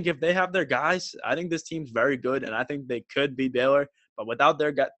I think if they have their guys, I think this team's very good, and I think they could beat Baylor. But without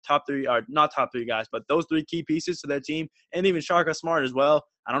their top 3, or not top 3 guys, but those 3 key pieces to their team, and even Shaka Smart as well.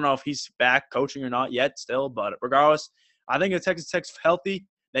 I don't know if he's back coaching or not yet still, but regardless, I think if Texas Tech's healthy,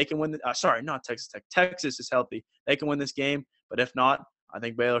 they can win. Not Texas Tech. Texas is healthy. They can win this game. But if not, I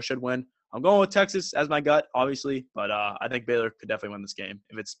think Baylor should win. I'm going with Texas as my gut, obviously, but I think Baylor could definitely win this game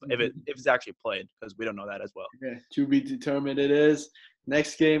if it's actually played, because we don't know that as well. Yeah, to be determined it is.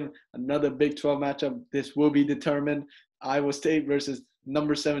 Next game, another Big 12 matchup. This will be determined. Iowa State versus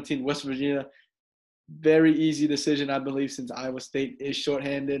number 17 West Virginia. Very easy decision, I believe, since Iowa State is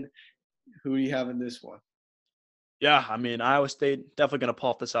shorthanded. Who do you have in this one? Yeah, I mean, Iowa State definitely going to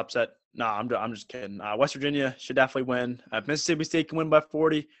pull off this upset. No, I'm just kidding. West Virginia should definitely win. If Mississippi State can win by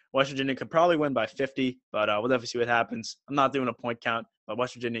 40, West Virginia could probably win by 50, but we'll definitely see what happens. I'm not doing a point count, but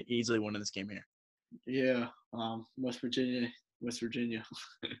West Virginia easily winning this game here. Yeah, West Virginia, West Virginia.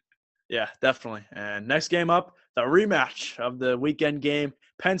 Yeah, definitely. And next game up, the rematch of the weekend game.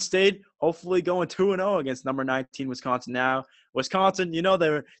 Penn State hopefully going 2-0 against number 19 Wisconsin now. Wisconsin,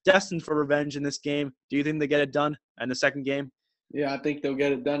 they're destined for revenge in this game. Do you think they get it done in the second game? Yeah, I think they'll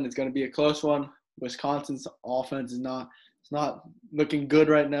get it done. It's going to be a close one. Wisconsin's offense is not looking good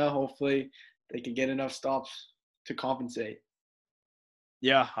right now. Hopefully, they can get enough stops to compensate.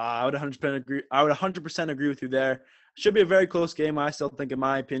 Yeah, I would 100% agree. I would 100% agree with you there. Should be a very close game, I still think, in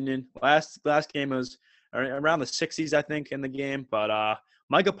my opinion. Last game was around the 60s, I think, in the game. But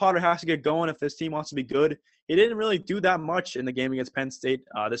Micah Potter has to get going if this team wants to be good. He didn't really do that much in the game against Penn State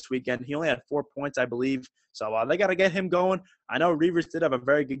this weekend. He only had 4 points, I believe. So they got to get him going. I know Reavers did have a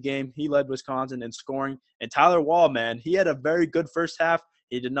very good game. He led Wisconsin in scoring. And Tyler Wall, man, he had a very good first half.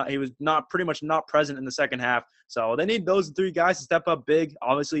 He was pretty much not present in the second half. So they need those three guys to step up big.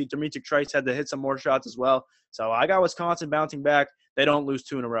 Obviously, Demetric Trice had to hit some more shots as well. So I got Wisconsin bouncing back. They don't lose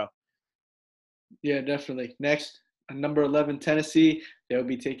 2 in a row. Yeah, definitely. Next, number 11, Tennessee. They'll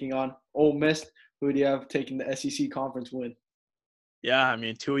be taking on Ole Miss. Who do you have taking the SEC conference win? Yeah, I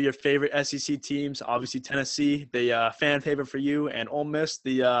mean, 2 of your favorite SEC teams. Obviously, Tennessee, the fan favorite for you, and Ole Miss,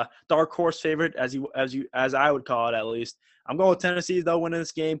 the dark horse favorite, as I would call it at least. I'm going with Tennessee though, winning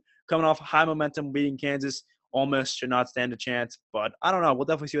this game, coming off high momentum, beating Kansas. Ole Miss should not stand a chance, but I don't know. We'll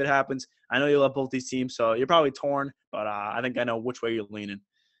definitely see what happens. I know you love both these teams, so you're probably torn, but I think I know which way you're leaning.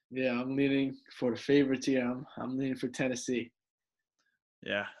 Yeah, I'm leaning for the favorites here. I'm leaning for Tennessee.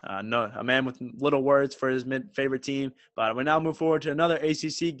 Yeah, no, a man with little words for his favorite team. But we now move forward to another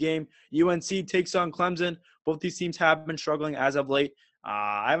ACC game. UNC takes on Clemson. Both these teams have been struggling as of late.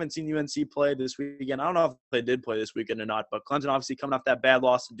 I haven't seen UNC play this weekend. I don't know if they did play this weekend or not, but Clemson obviously coming off that bad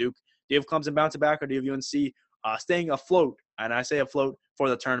loss to Duke. Do you have Clemson bouncing back, or do you have UNC staying afloat? And I say afloat for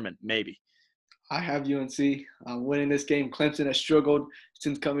the tournament, maybe. I have UNC winning this game. Clemson has struggled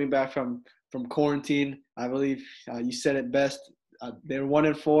since coming back from quarantine. I believe you said it best. They're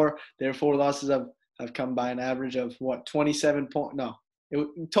 1-4. Their 4 losses have come by an average of 27 points. No,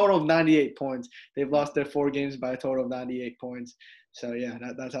 total of 98 points. They've lost their 4 games by a total of 98 points. So yeah,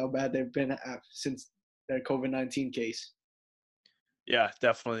 that's how bad they've been since their COVID-19 case. Yeah,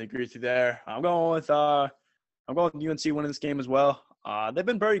 definitely agree with you there. I'm going with UNC winning this game as well. They've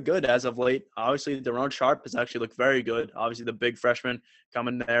been very good as of late. Obviously, Daron Sharp has actually looked very good. Obviously, the big freshman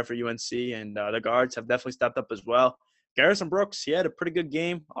coming there for UNC, and the guards have definitely stepped up as well. Garrison Brooks, he had a pretty good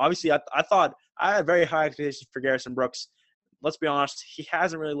game. Obviously, I thought I had very high expectations for Garrison Brooks. Let's be honest, he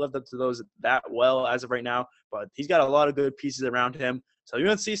hasn't really lived up to those that well as of right now, but he's got a lot of good pieces around him. So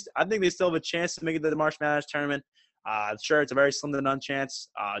UNC, I think they still have a chance to make it to the March Madness tournament. Sure, it's a very slim to none chance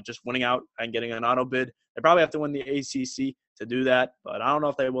just winning out and getting an auto bid. They probably have to win the ACC to do that, but I don't know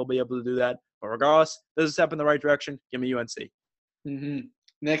if they will be able to do that. But regardless, this is a step in the right direction. Give me UNC. Mm-hmm.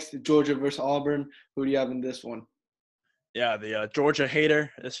 Next, Georgia versus Auburn. Who do you have in this one? Yeah, the Georgia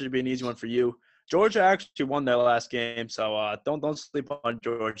hater. This should be an easy one for you. Georgia actually won their last game, so don't sleep on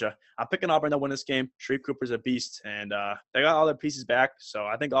Georgia. I'm picking Auburn to win this game. Sharif Cooper's a beast, and they got all their pieces back, so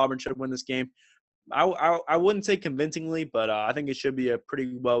I think Auburn should win this game. I wouldn't say convincingly, but I think it should be a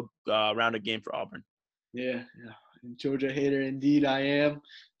pretty well-rounded game for Auburn. Yeah. Georgia hater indeed I am.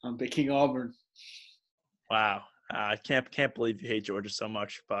 I'm picking Auburn. Wow. I can't believe you hate Georgia so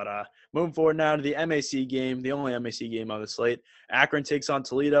much. But moving forward now to the MAC game, the only MAC game on the slate. Akron takes on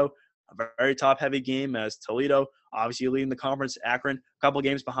Toledo. A very top-heavy game as Toledo, obviously leading the conference. Akron, a couple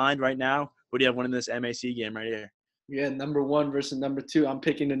games behind right now. Who do you have winning this MAC game right here? Yeah, number 1 versus number 2. I'm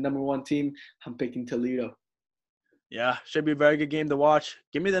picking the number 1 team. I'm picking Toledo. Yeah, should be a very good game to watch.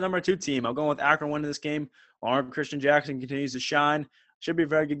 Give me the number 2 team. I'm going with Akron winning this game. Lauren Christian Jackson continues to shine. Should be a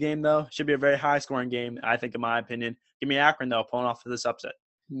very good game, though. Should be a very high-scoring game, I think, in my opinion. Give me Akron, though, pulling off this upset.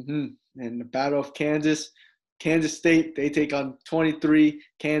 Mm-hmm. And the Battle of Kansas. Kansas State, they take on 23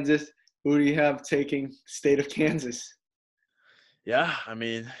 Kansas. Who do you have taking state of Kansas? Yeah, I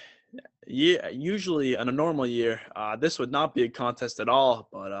mean, yeah, usually in a normal year, this would not be a contest at all.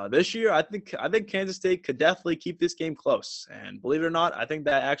 But this year, I think Kansas State could definitely keep this game close. And believe it or not, I think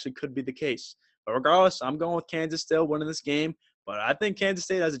that actually could be the case. But regardless, I'm going with Kansas still winning this game. But I think Kansas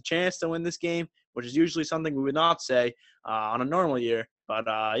State has a chance to win this game, which is usually something we would not say on a normal year. But,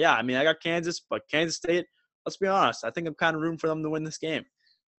 yeah, I mean, I got Kansas, but Kansas State, let's be honest, I think I'm kind of rooting for them to win this game.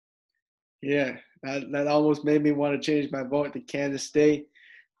 Yeah, that almost made me want to change my vote to Kansas State.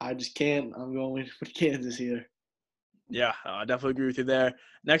 I just can't. I'm going with Kansas here. Yeah, I definitely agree with you there.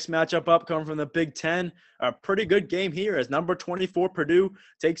 Next matchup up coming from the Big Ten. A pretty good game here as number 24 Purdue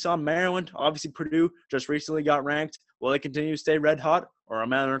takes on Maryland. Obviously, Purdue just recently got ranked. Will they continue to stay red hot, or a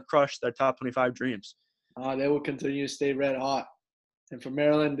Maryland crush their top 25 dreams? They will continue to stay red hot. And for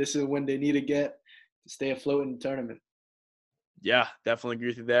Maryland, this is when they need to get to stay afloat in the tournament. Yeah, definitely agree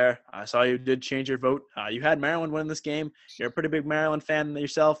with you there. I saw you did change your vote. You had Maryland win this game. You're a pretty big Maryland fan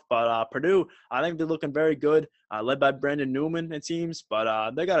yourself, but Purdue, I think they're looking very good, led by Brandon Newman, it seems.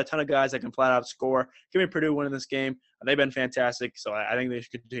 But they got a ton of guys that can flat out score. Give me Purdue winning this game. They've been fantastic, so I think they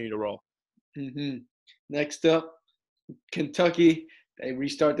should continue to roll. Mm-hmm. Next up, Kentucky. They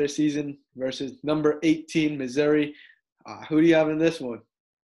restart their season versus number 18, Missouri. Who do you have in this one?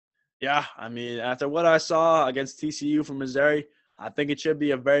 Yeah, I mean, after what I saw against TCU from Missouri, I think it should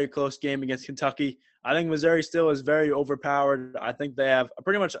be a very close game against Kentucky. I think Missouri still is very overpowered. I think they have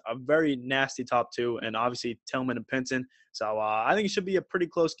pretty much a very nasty top two, and obviously Tillman and Pinson. So I think it should be a pretty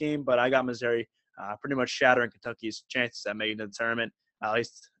close game, but I got Missouri pretty much shattering Kentucky's chances at making the tournament, at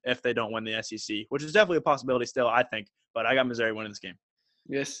least if they don't win the SEC, which is definitely a possibility still, I think. But I got Missouri winning this game.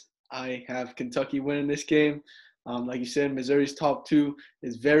 Yes, I have Kentucky winning this game. Like you said, Missouri's top two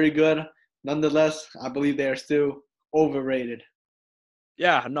is very good. Nonetheless, I believe they are still overrated.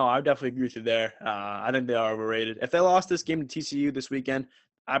 Yeah, no, I definitely agree with you there. I think they are overrated. If they lost this game to TCU this weekend,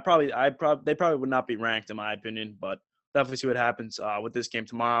 they probably would not be ranked in my opinion. But definitely see what happens with this game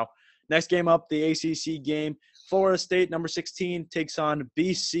tomorrow. Next game up, the ACC game. Florida State, number 16, takes on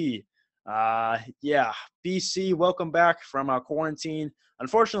BC. Yeah, BC, welcome back from quarantine.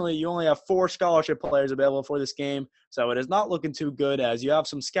 Unfortunately, you only have 4 scholarship players available for this game, so it is not looking too good as you have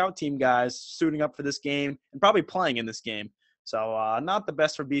some scout team guys suiting up for this game and probably playing in this game. So not the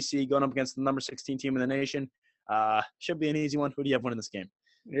best for BC going up against the number 16 team in the nation. Should be an easy one. Who do you have winning this game?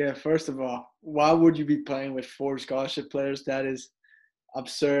 Yeah, first of all, why would you be playing with 4 scholarship players? That is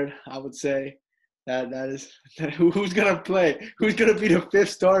absurd, I would say. That is who's gonna play? Who's gonna be the 5th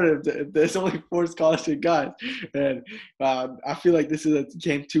starter if there's only 4 scholarship guys? And I feel like this is a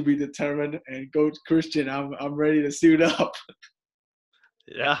game to be determined. And Coach Christian, I'm ready to suit up.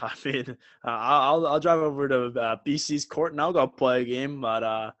 Yeah, I mean, I'll drive over to BC's court and I'll go play a game.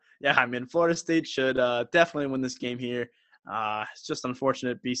 But yeah, I mean, Florida State should definitely win this game here. It's just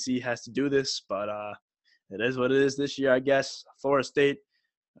unfortunate BC has to do this, but it is what it is this year, I guess. Florida State,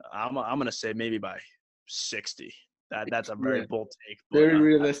 I'm gonna say maybe by 60. That's a very Yeah, bold take, but very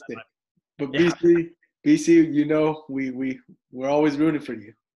realistic. But yeah, BC, we're always rooting for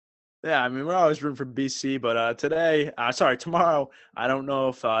you. yeah. I mean, we're always rooting for BC, but tomorrow, I don't know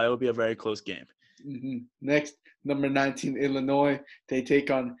if it will be a very close game. Mm-hmm. Next, number 19, Illinois. They take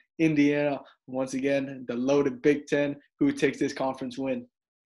on Indiana. Once again, the loaded Big Ten. Who takes this conference win?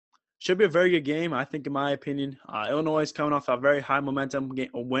 Should be a very good game, I think, in my opinion. Illinois is coming off a very high momentum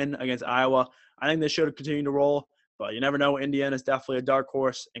win against Iowa. I think they should continue to roll, but you never know. Indiana is definitely a dark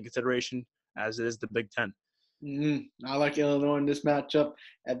horse in consideration, as it is the Big Ten. Mm-hmm. I like Illinois in this matchup.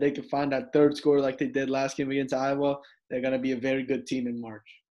 If they can find that third score like they did last game against Iowa, they're going to be a very good team in March.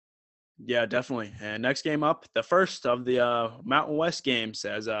 Yeah, definitely. And next game up, the first of the Mountain West games.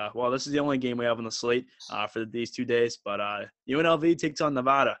 This is the only game we have on the slate for these 2 days. But UNLV takes on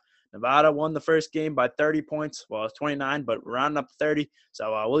Nevada. Nevada won the first game by 30 points. Well, it's 29, but rounding up to 30.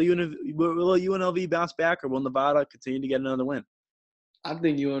 So will UNLV bounce back, or will Nevada continue to get another win? I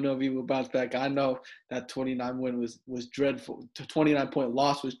think UNLV will bounce back. I know that 29 win was dreadful. 29-point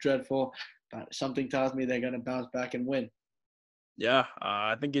loss was dreadful. But something tells me they're going to bounce back and win. Yeah,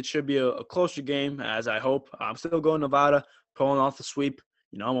 I think it should be a closer game, as I hope. I'm still going Nevada, pulling off the sweep.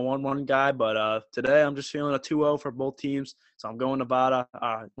 I'm a 1-1 guy, but today I'm just feeling a 2-0 for both teams. So I'm going Nevada,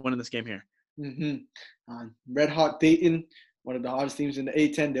 winning this game here. Mm-hmm. Red Hot Dayton, one of the hottest teams in the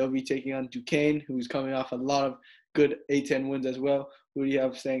A10. They'll be taking on Duquesne, who's coming off a lot of good A10 wins as well. Who do you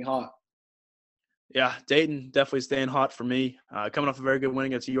have staying hot? Yeah, Dayton definitely staying hot for me. Coming off a very good win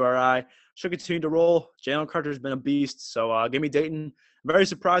against URI. Should continue to roll. Jalen Carter's been a beast. So give me Dayton. I'm very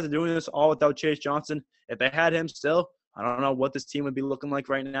surprised they're doing this all without Chase Johnson. If they had him still, I don't know what this team would be looking like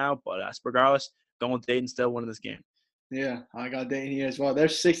right now. But regardless, going with Dayton still winning this game. Yeah, I got Dayton here as well. They're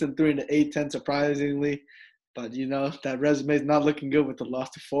 6-3 in the A10, surprisingly. But, that resume is not looking good with the loss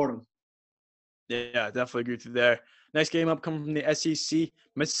to Fordham. Yeah, definitely agree with you there. Next game up coming from the SEC,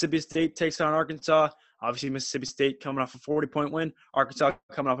 Mississippi State takes on Arkansas. Obviously, Mississippi State coming off a 40-point win. Arkansas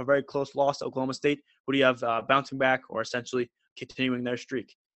coming off a very close loss to Oklahoma State. Who do you have bouncing back or essentially continuing their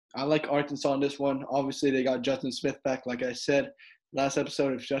streak? I like Arkansas on this one. Obviously, they got Justin Smith back. Like I said last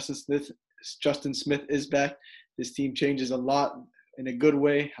episode, if Justin Smith is back, this team changes a lot in a good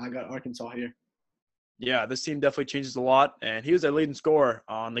way. I got Arkansas here. Yeah, this team definitely changes a lot, and he was their leading scorer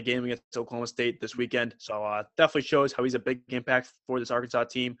on the game against Oklahoma State this weekend. So definitely shows how he's a big impact for this Arkansas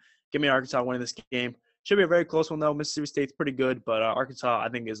team. Give me Arkansas winning this game. Should be a very close one, though. Mississippi State's pretty good, but Arkansas, I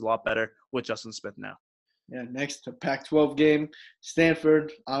think, is a lot better with Justin Smith now. Yeah, next, a Pac-12 game.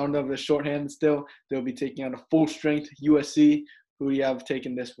 Stanford, I don't know if they're shorthanded still. They'll be taking on a full-strength USC. Who do you have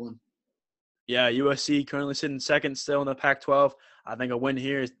taking this one? Yeah, USC currently sitting second still in the Pac-12. I think a win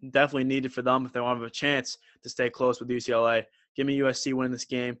here is definitely needed for them if they want to have a chance to stay close with UCLA. Give me USC winning this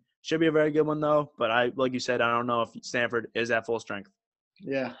game. Should be a very good one, though. But like you said, I don't know if Stanford is at full strength.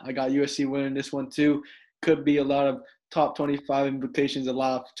 Yeah, I got USC winning this one too. Could be a lot of top 25 implications, a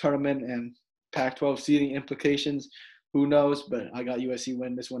lot of tournament and Pac-12 seeding implications. Who knows? But I got USC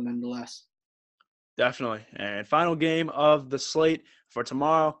winning this one nonetheless. Definitely. And final game of the slate for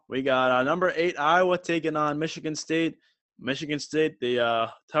tomorrow, we got number 8 Iowa taking on Michigan State. Michigan State, the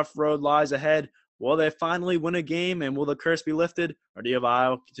tough road lies ahead. Will they finally win a game, and will the curse be lifted? Or do you have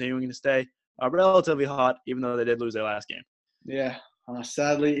Iowa continuing to stay relatively hot, even though they did lose their last game? Yeah,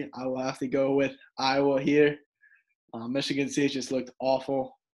 sadly, I will have to go with Iowa here. Michigan State just looked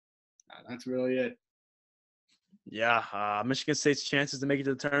awful. That's really it. Yeah, Michigan State's chances to make it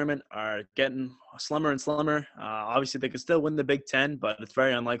to the tournament are getting slimmer and slimmer. Obviously, they can still win the Big Ten, but it's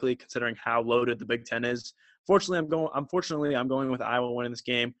very unlikely considering how loaded the Big Ten is. Unfortunately, I'm going with Iowa winning this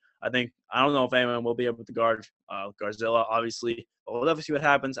game. I don't know if anyone will be able to guard Garzilla, obviously. But we'll definitely see what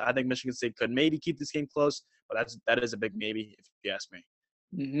happens. I think Michigan State could maybe keep this game close, but that is a big maybe if you ask me.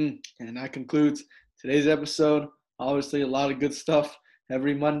 Mm-hmm. And that concludes today's episode. Obviously, a lot of good stuff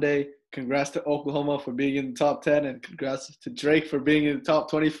every Monday. Congrats to Oklahoma for being in the top 10, and congrats to Drake for being in the top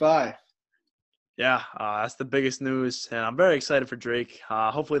 25. Yeah, that's the biggest news, and I'm very excited for Drake.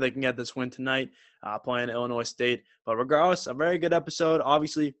 Hopefully they can get this win tonight, playing Illinois State. But regardless, a very good episode.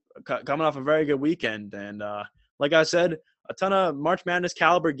 Obviously, coming off a very good weekend, and like I said, a ton of March Madness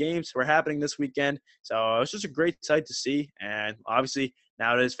caliber games were happening this weekend. So it was just a great sight to see, and obviously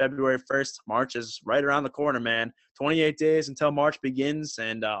now it is February 1st. March is right around the corner, man. 28 days until March begins,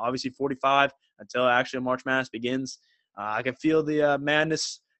 and obviously 45 until actually March Madness begins. I can feel the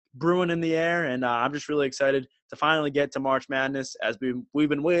madness brewing in the air, and I'm just really excited to finally get to March Madness as we've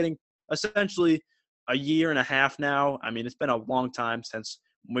been waiting essentially a year and a half now. I mean, it's been a long time since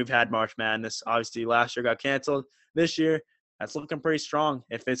we've had March Madness. Obviously, last year got canceled. This year, that's looking pretty strong.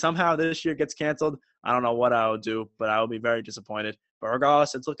 If it somehow this year gets canceled, I don't know what I will do, but I will be very disappointed. But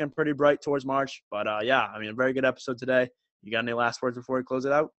regardless, it's looking pretty bright towards March. But yeah, I mean, a very good episode today. You got any last words before we close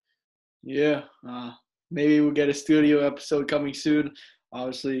it out? Yeah, maybe we'll get a studio episode coming soon.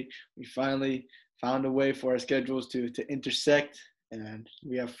 Obviously, we finally found a way for our schedules to intersect, and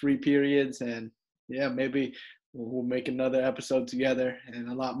we have free periods. And yeah, maybe we'll make another episode together, and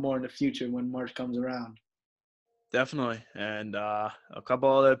a lot more in the future when March comes around. Definitely. And a couple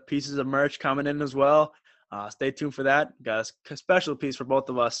other pieces of merch coming in as well. Stay tuned for that. Got a special piece for both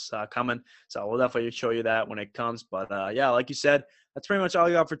of us coming. So we'll definitely show you that when it comes. But yeah, like you said, that's pretty much all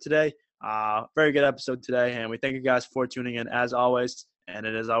you got for today. Very good episode today. And we thank you guys for tuning in as always. And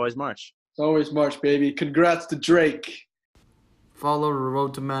it is always March. It's always March, baby. Congrats to Drake. Follow the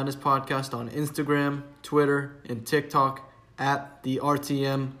Road to Madness podcast on Instagram, Twitter, and TikTok at the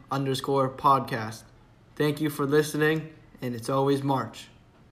RTM_podcast. Thank you for listening, and it's always March.